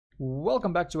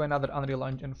Welcome back to another Unreal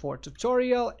Engine 4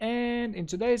 tutorial, and in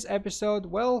today's episode,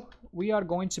 well, we are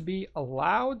going to be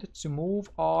allowed to move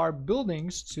our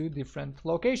buildings to different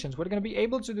locations. We're going to be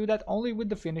able to do that only with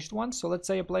the finished ones. So let's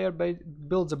say a player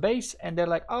builds a base and they're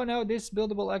like, oh no, this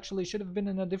buildable actually should have been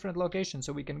in a different location.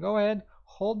 So we can go ahead,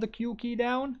 hold the Q key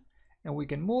down, and we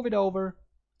can move it over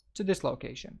to this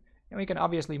location. And we can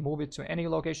obviously move it to any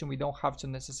location. We don't have to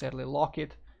necessarily lock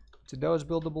it to those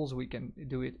buildables. We can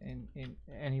do it in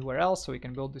anywhere else. So we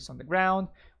can build this on the ground.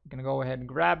 We can go ahead and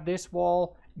grab this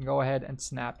wall and go ahead and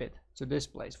snap it to this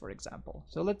place, for example.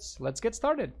 So let's get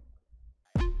started.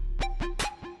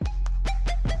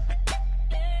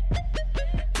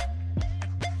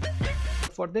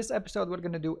 For this episode, we're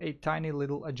going to do a tiny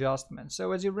little adjustment.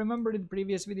 So as you remember in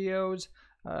previous videos,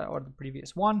 or the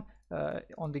previous one,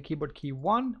 on the keyboard key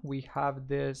 1, we have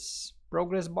this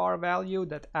progress bar value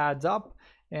that adds up.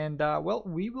 And well,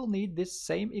 we will need this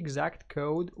same exact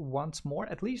code once more,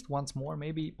 at least once more,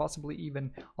 maybe possibly even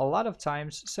a lot of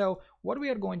times. So what we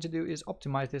are going to do is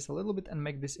optimize this a little bit and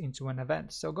make this into an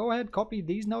event. So go ahead, copy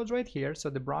these nodes right here. So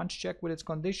the branch check with its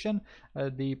condition,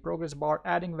 the progress bar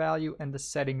adding value, and the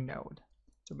setting node.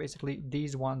 So basically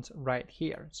these ones right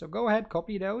here. So go ahead,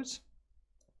 copy those.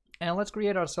 And let's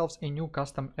create ourselves a new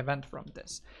custom event from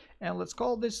this. And let's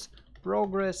call this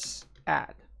progress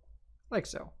add, like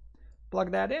so. Plug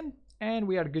that in and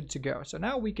we are good to go. So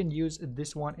now we can use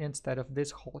this one instead of this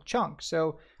whole chunk.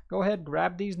 So go ahead,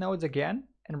 grab these nodes again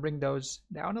and bring those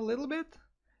down a little bit.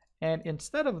 And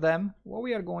instead of them, what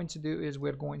we are going to do is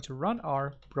we're going to run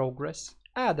our progress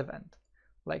add event,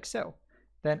 like so.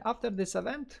 Then after this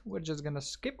event, we're just going to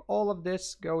skip all of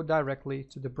this, go directly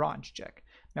to the branch check.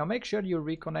 Now make sure you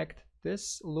reconnect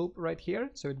this loop right here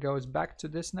so it goes back to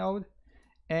this node.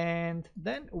 And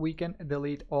then we can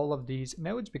delete all of these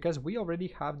nodes because we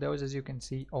already have those, as you can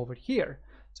see over here.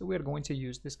 So we're going to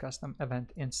use this custom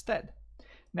event instead.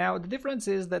 Now the difference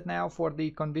is that now for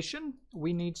the condition,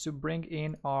 we need to bring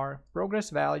in our progress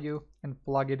value and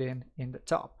plug it in the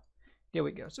top. There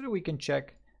we go, so that we can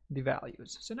check the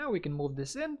values. So now we can move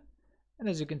this in, and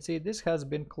as you can see, this has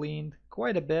been cleaned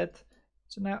quite a bit.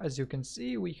 So now as you can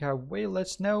see, we have way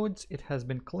less nodes. It has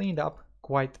been cleaned up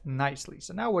quite nicely.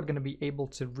 So now we're going to be able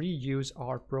to reuse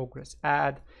our progress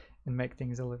add and make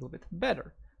things a little bit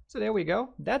better. So there we go,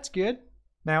 that's good.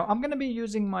 Now I'm going to be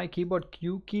using my keyboard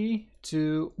Q key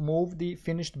to move the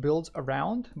finished builds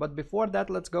around, but before that,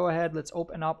 let's go ahead, let's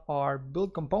open up our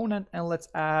build component and let's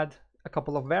add a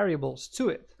couple of variables to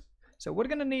it. So we're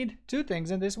going to need two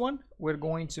things in this one. We're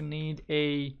going to need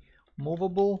a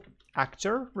movable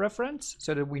actor reference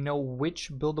so that we know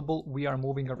which buildable we are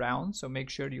moving around. So make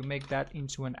sure you make that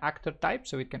into an actor type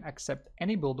so it can accept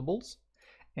any buildables.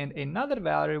 And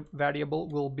another variable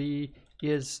will be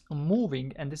is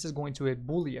moving, and this is going to a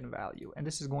Boolean value, and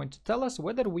this is going to tell us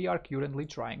whether we are currently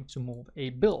trying to move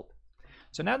a build.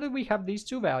 So now that we have these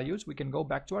two values, we can go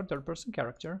back to our third-person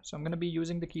character. So I'm going to be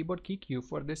using the keyboard key Q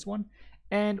for this one,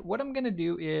 and what I'm going to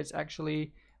do is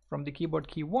actually from the keyboard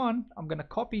key 1, I'm going to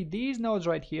copy these nodes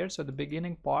right here. So the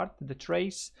beginning part, the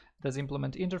trace, does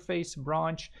implement interface,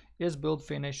 branch, is build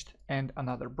finished, and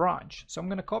another branch. So I'm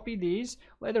going to copy these.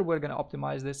 Later we're going to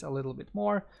optimize this a little bit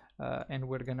more, and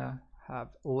we're going to have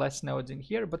less nodes in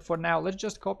here. But for now, let's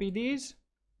just copy these.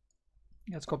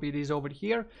 Let's copy these over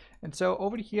here. And so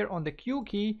over here on the Q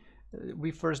key,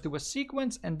 we first do a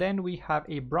sequence, and then we have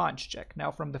a branch check.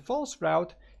 Now from the false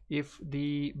route, if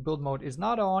the build mode is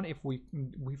not on, if we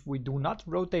do not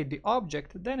rotate the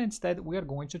object, then instead we are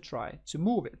going to try to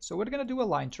move it. So we're going to do a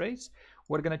line trace.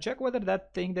 We're going to check whether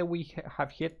that thing that we have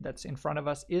hit that's in front of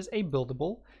us is a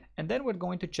buildable, and then we're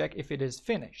going to check if it is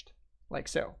finished, like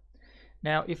so.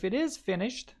 Now if it is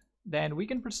finished, then we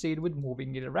can proceed with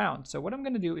moving it around. So what I'm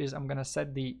going to do is I'm going to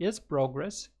set the is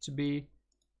progress to be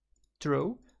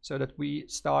true so that we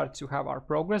start to have our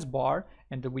progress bar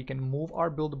and that we can move our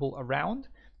buildable around.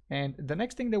 And the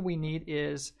next thing that we need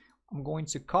is I'm going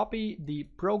to copy the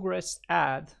progress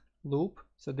add loop.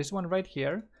 So this one right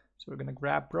here. So we're going to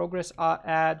grab progress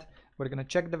add. We're going to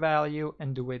check the value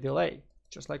and do a delay,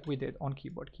 just like we did on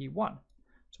keyboard key 1.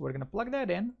 So we're going to plug that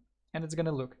in, and it's going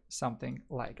to look something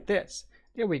like this.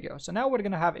 There we go. So now we're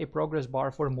going to have a progress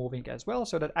bar for moving as well,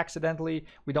 so that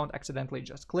we don't accidentally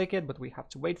just click it, but we have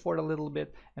to wait for it a little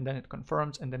bit, and then it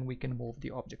confirms, and then we can move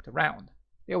the object around.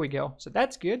 There we go. So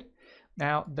that's good.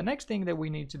 Now the next thing that we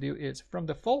need to do is from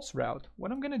the false route,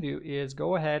 what I'm going to do is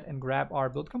go ahead and grab our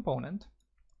build component,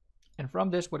 and from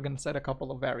this we're going to set a couple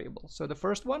of variables. So the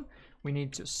first one, we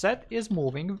need to set is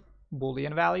moving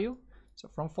Boolean value. So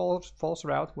from false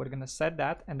route, we're going to set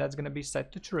that, and that's going to be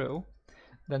set to true.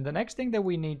 Then the next thing that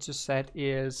we need to set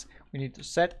is we need to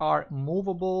set our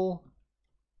movable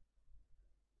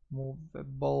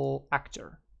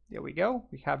actor. There we go.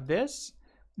 We have this.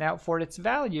 Now for its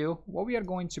value, what we are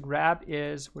going to grab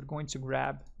is we're going to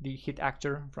grab the hit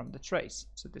actor from the trace.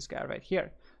 So this guy right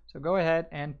here. So go ahead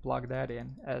and plug that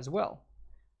in as well.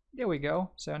 There we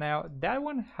go. So now that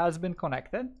one has been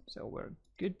connected. So we're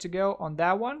good to go on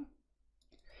that one.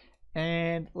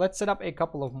 And let's set up a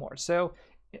couple of more. So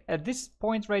at this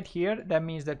point right here, that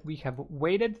means that we have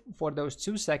waited for those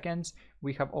 2 seconds.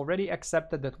 We have already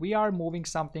accepted that we are moving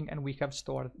something, and we have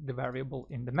stored the variable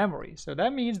in the memory. So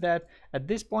that means that at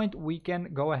this point we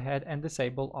can go ahead and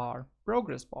disable our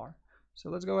progress bar. So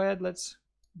let's go ahead, let's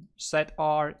set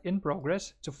our in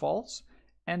progress to false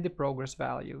and the progress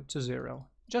value to 0,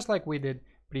 just like we did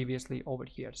previously over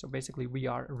here. So basically we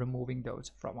are removing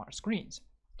those from our screens.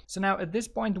 So now at this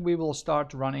point we will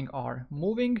start running our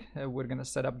moving. We're going to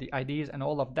set up the IDs and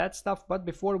all of that stuff, but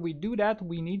before we do that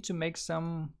we need to make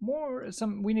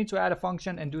we need to add a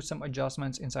function and do some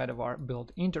adjustments inside of our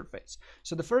build interface.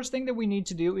 So the first thing that we need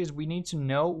to do is we need to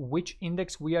know which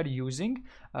index we are using,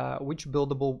 which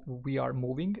buildable we are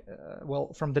moving.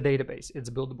 Well, from the database it's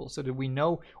buildable, so that we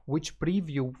know which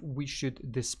preview we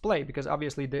should display, because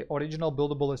obviously the original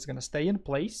buildable is going to stay in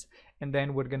place, and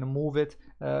then we're going to move it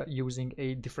using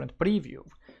a different preview.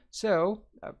 So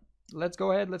let's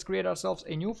go ahead, let's create ourselves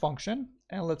a new function,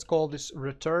 and let's call this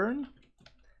return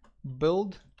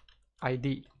build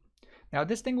ID. Now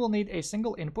this thing will need a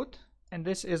single input, and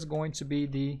this is going to be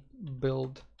the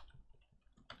build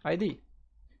ID.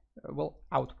 Well,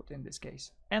 output in this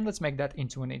case, and let's make that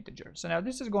into an integer. So now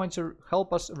this is going to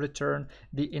help us return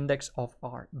the index of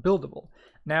our buildable.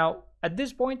 Now at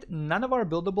this point none of our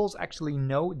buildables actually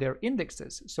know their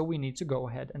indexes, so we need to go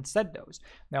ahead and set those.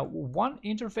 Now one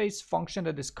interface function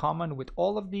that is common with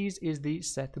all of these is the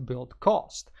set build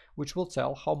cost, which will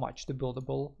tell how much the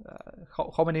buildable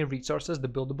how many resources the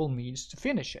buildable needs to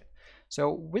finish it.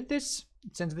 So with this,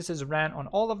 since this is ran on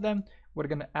all of them, we're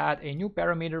going to add a new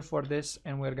parameter for this,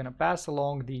 and we're going to pass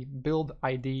along the build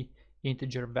ID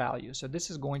integer value. So this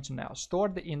is going to now store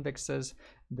the indexes,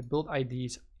 the build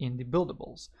IDs in the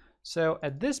buildables. So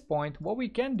at this point, what we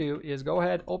can do is go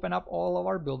ahead, open up all of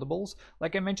our buildables.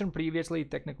 Like I mentioned previously,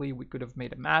 technically we could have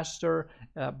made a master,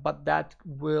 but that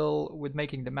will, with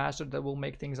making the master, that will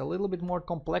make things a little bit more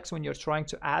complex when you're trying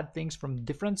to add things from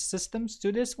different systems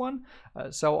to this one.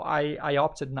 So I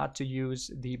opted not to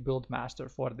use the build master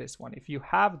for this one. If you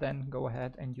have, then go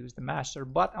ahead and use the master,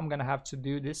 but I'm gonna have to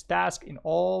do this task in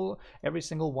every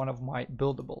single one of my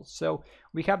buildables. So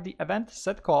we have the event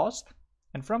set cost,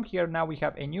 and from here now we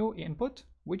have a new input,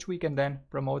 which we can then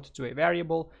promote to a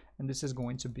variable, and this is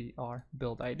going to be our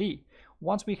build ID.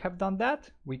 Once we have done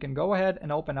that, we can go ahead and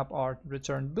open up our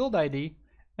return build ID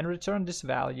and return this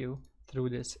value through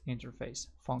this interface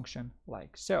function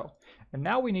like so. And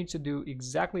now we need to do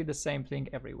exactly the same thing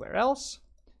everywhere else.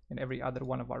 In every other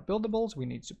one of our buildables, we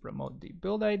need to promote the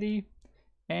build ID,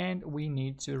 and we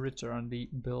need to return the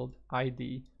build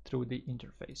ID through the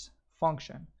interface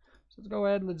function. So let's go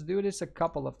ahead, let's do this a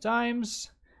couple of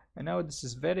times. I know this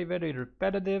is very, very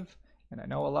repetitive, and I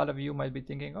know a lot of you might be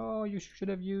thinking, oh, you should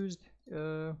have used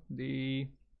the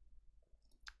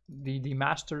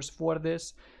masters for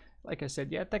this. Like I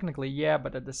said, yeah, technically, yeah,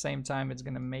 but at the same time, it's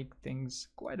going to make things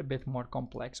quite a bit more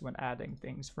complex when adding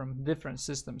things from different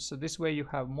systems. So this way you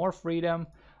have more freedom.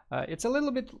 It's a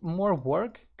little bit more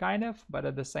work, kind of, but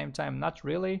at the same time, not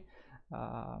really.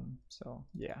 So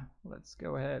yeah, let's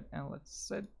go ahead and let's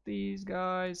set these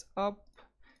guys up,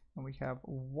 and we have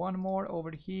one more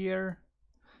over here.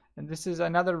 And this is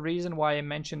another reason why I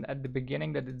mentioned at the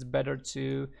beginning that it's better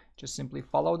to just simply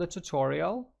follow the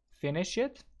tutorial, finish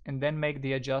it, and then make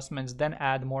the adjustments, then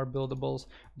add more buildables.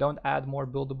 Don't add more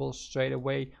buildables straight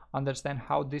away. Understand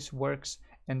how this works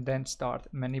and then start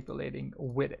manipulating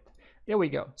with it. There we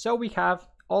go. So we have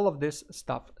all of this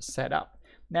stuff set up.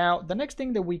 Now, the next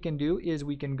thing that we can do is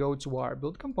we can go to our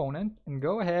build component and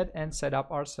go ahead and set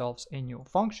up ourselves a new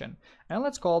function. And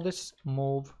let's call this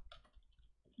move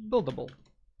buildable.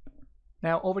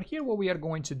 Now, over here, what we are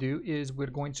going to do is we're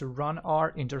going to run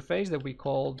our interface that we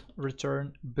called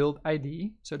return build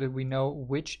ID, so that we know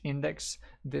which index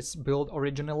this build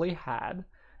originally had.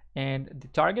 And the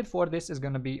target for this is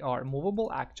going to be our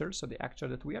movable actor, so the actor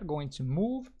that we are going to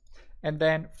move. And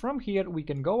then from here, we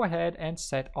can go ahead and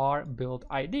set our build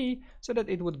ID so that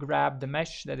it would grab the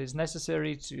mesh that is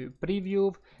necessary to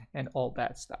preview and all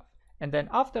that stuff. And then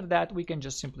after that, we can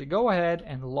just simply go ahead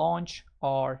and launch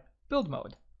our build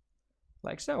mode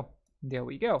like so. There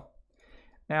we go.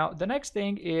 Now the next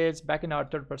thing is back in our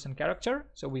third person character.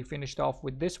 So we finished off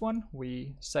with this one.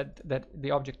 We said that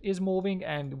the object is moving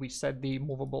and we set the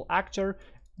movable actor,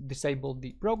 disabled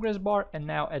the progress bar, and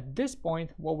now at this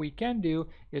point what we can do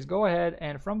is go ahead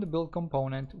and from the build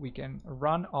component we can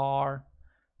run our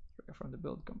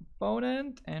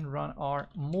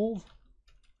move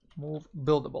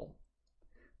buildable,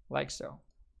 like so.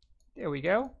 There we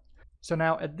go. So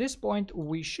now at this point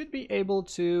we should be able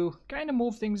to kind of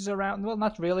move things around. Well,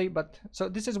 not really, but so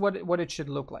this is what it should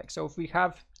look like. So if we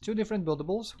have two different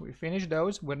buildables, we finish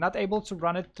those. We're not able to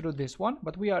run it through this one,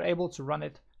 but we are able to run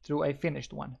it through a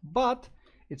finished one. But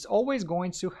it's always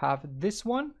going to have this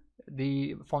one,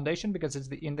 the foundation, because it's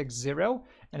the index 0,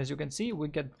 and as you can see we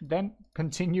can then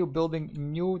continue building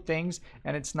new things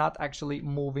and it's not actually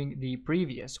moving the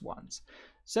previous ones.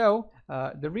 So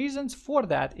the reasons for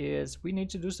that is we need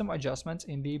to do some adjustments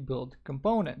in the build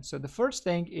component. So the first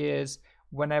thing is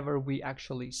whenever we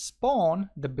actually spawn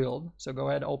the build, so go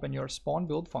ahead, open your spawn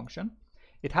build function.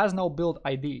 It has no build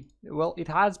ID. Well, it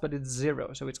has, but it's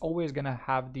 0, so it's always gonna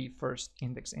have the first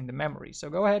index in the memory. So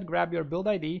go ahead, grab your build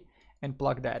ID and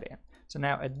plug that in. So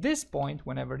now at this point,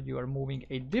 whenever you are moving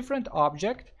a different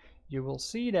object, you will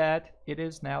see that it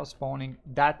is now spawning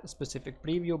that specific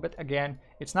preview, but again,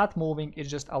 it's not moving, it's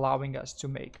just allowing us to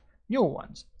make new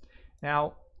ones.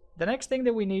 Now, the next thing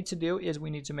that we need to do is we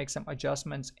need to make some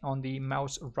adjustments on the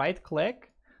mouse right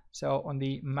click. So on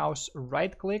the mouse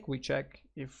right click, we check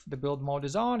if the build mode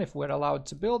is on, if we're allowed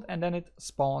to build, and then it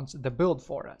spawns the build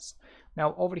for us.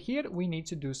 Now over here, we need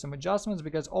to do some adjustments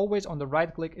because always on the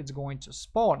right click, it's going to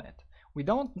spawn it. We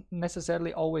don't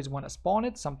necessarily always want to spawn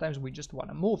it. Sometimes we just want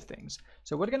to move things.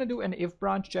 So we're going to do an if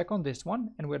branch check on this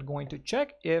one, and we're going to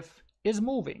check if is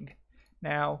moving.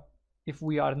 Now, if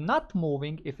we are not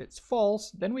moving, if it's false,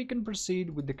 then we can proceed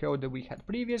with the code that we had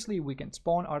previously. We can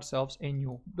spawn ourselves a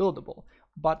new buildable.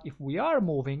 But if we are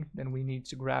moving, then we need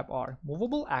to grab our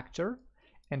movable actor,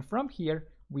 and from here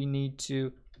we need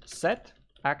to set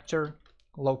actor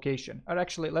location, or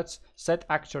actually let's set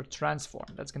actor transform.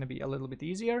 That's going to be a little bit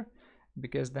easier,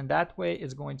 because then that way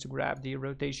it's going to grab the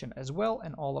rotation as well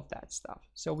and all of that stuff.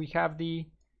 So we have the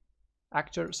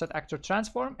set actor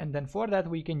transform, and then for that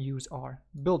we can use our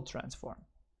build transform,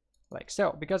 like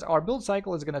so, because our build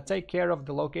cycle is going to take care of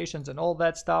the locations and all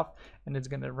that stuff, and it's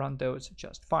going to run those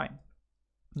just fine.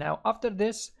 Now after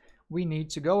this, we need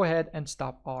to go ahead and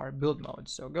stop our build mode.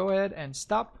 So go ahead and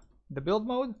stop the build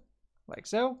mode, like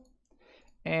so.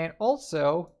 And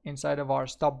also inside of our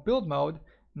stop build mode,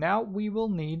 now we will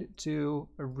need to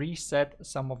reset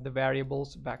some of the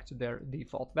variables back to their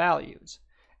default values.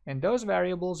 And those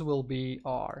variables will be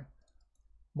our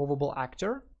movable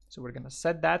actor. So we're going to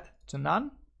set that to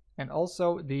none. And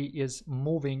also the is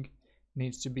moving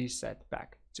needs to be set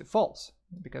back to false,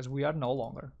 because we are no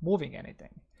longer moving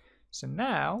anything. So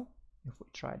now if we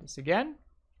try this again,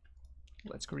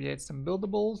 let's create some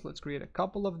buildables. Let's create a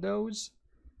couple of those.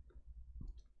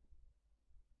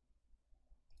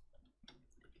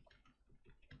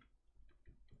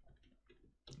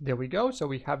 There we go. So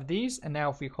we have these, and now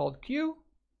if we hold Q,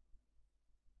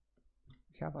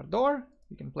 we have our door.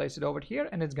 We can place it over here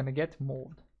and it's going to get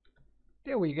moved.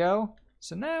 There we go.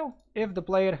 So now if the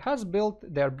player has built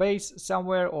their base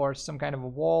somewhere or some kind of a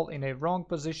wall in a wrong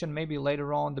position, maybe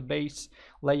later on the base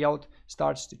layout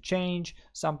starts to change,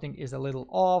 something is a little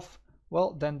off,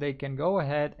 well, then they can go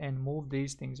ahead and move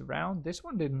these things around. This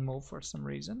one didn't move for some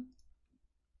reason.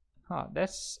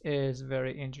 This is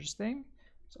very interesting.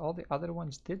 So all the other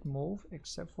ones did move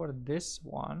except for this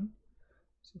one.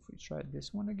 So if we try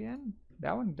this one again,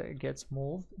 that one gets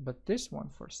moved, but this one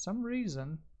for some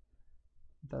reason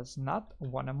does not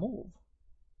want to move.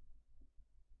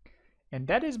 And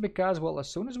that is because, well,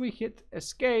 as soon as we hit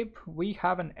escape, we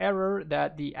have an error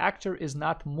that the actor is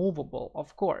not movable,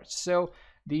 of course. So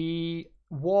the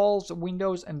walls,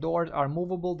 windows, and doors are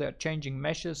movable. They're changing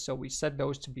meshes, so we set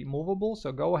those to be movable.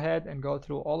 So go ahead and go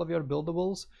through all of your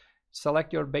buildables,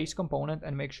 select your base component,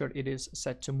 and make sure it is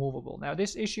set to movable. Now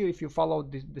this issue, if you follow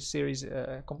the series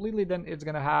completely, then it's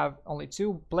going to have only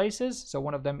two places. So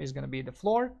one of them is going to be the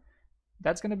floor.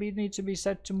 That's going to need to be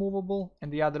set to movable,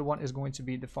 and the other one is going to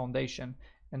be the foundation,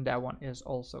 and that one is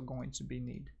also going to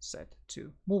be set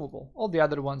to movable. All the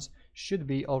other ones should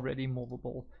be already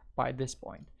movable by this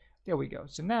point. There we go.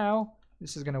 So now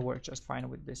this is going to work just fine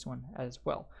with this one as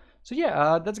well. So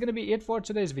yeah, that's going to be it for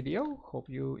today's video. Hope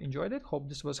you enjoyed it. Hope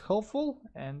this was helpful,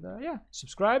 and yeah,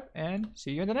 subscribe and see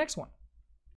you in the next one.